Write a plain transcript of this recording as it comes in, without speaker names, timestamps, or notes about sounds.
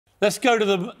Let's go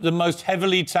to the most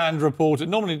heavily tanned reporter.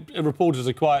 Normally, reporters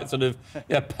are quite sort of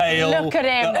pale. Look at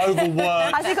him.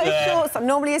 Overworked. Has he got his shorts on?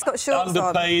 Normally he's got shorts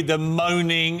underpaid, they're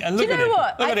moaning. And look at him.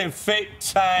 Look at him, fit,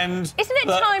 tanned. Isn't it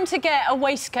time to get a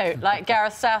waistcoat like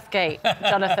Gareth Southgate,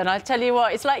 Jonathan? I tell you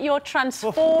what, it's like you're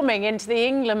transforming into the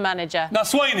England manager. Now,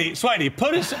 Swainy,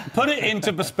 put it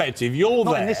into perspective. You're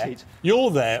Not there. in this heat.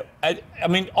 You're there. I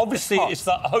mean, obviously, it's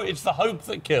the hope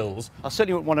that kills. I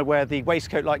certainly wouldn't want to wear the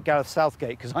waistcoat like Gareth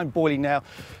Southgate because I'm boiling now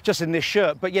just in this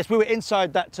shirt. But yes, we were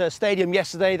inside that stadium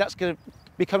yesterday. That's going to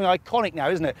becoming iconic now,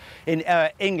 isn't it, in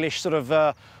English sort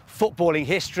of footballing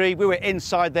history. We were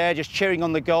inside there just cheering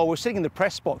on the goal. We're sitting in the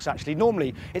press box, actually.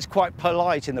 Normally, it's quite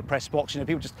polite in the press box. You know,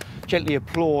 people just gently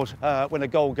applaud when a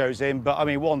goal goes in. But, I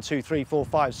mean, 1, 2, 3, 4,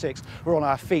 5, 6, we're on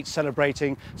our feet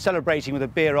celebrating with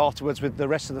a beer afterwards with the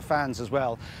rest of the fans as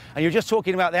well. And you're just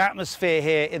talking about the atmosphere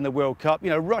here in the World Cup.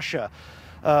 You know, Russia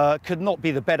could not be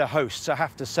the better hosts, I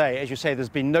have to say. As you say, there's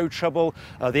been no trouble.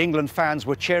 The England fans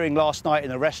were cheering last night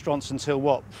in the restaurants until,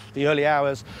 what, the early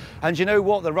hours. And you know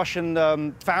what? The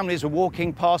Russian families were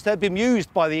walking past. They're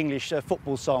bemused by the English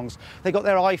football songs. They got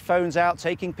their iPhones out,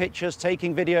 taking pictures,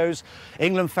 taking videos.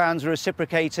 England fans were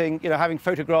reciprocating, you know, having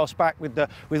photographs back with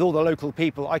all the local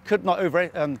people. I could not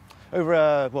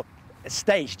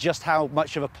state just how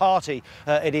much of a party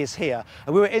it is here.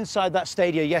 And we were inside that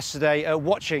stadium yesterday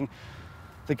watching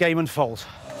the game unfold.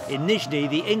 In Nizhny,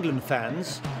 the England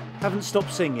fans haven't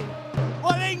stopped singing.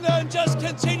 Well, England just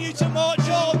continue to march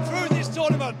on through this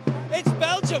tournament. It's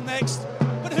Belgium next,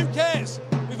 but who cares?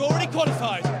 We've already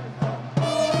qualified.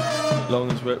 As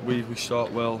long as we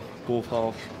start well, both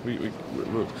halves,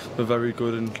 we're very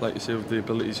good, and like you say, with the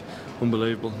abilities,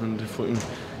 unbelievable. And if we can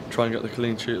try and get the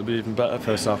clean sheet, it'll be even better.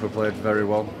 First half we played very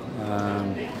well.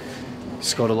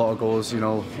 Scored a lot of goals, you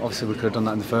know. Obviously we could have done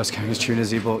that in the first game against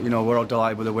Tunisia, but you know, we're all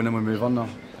delighted with the win and we move on now.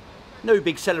 No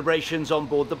big celebrations on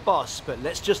board the bus, but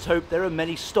let's just hope there are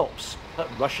many stops at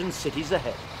Russian cities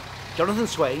ahead. Jonathan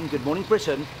Swain, Good Morning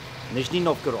Britain, Nizhny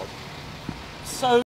Novgorod. So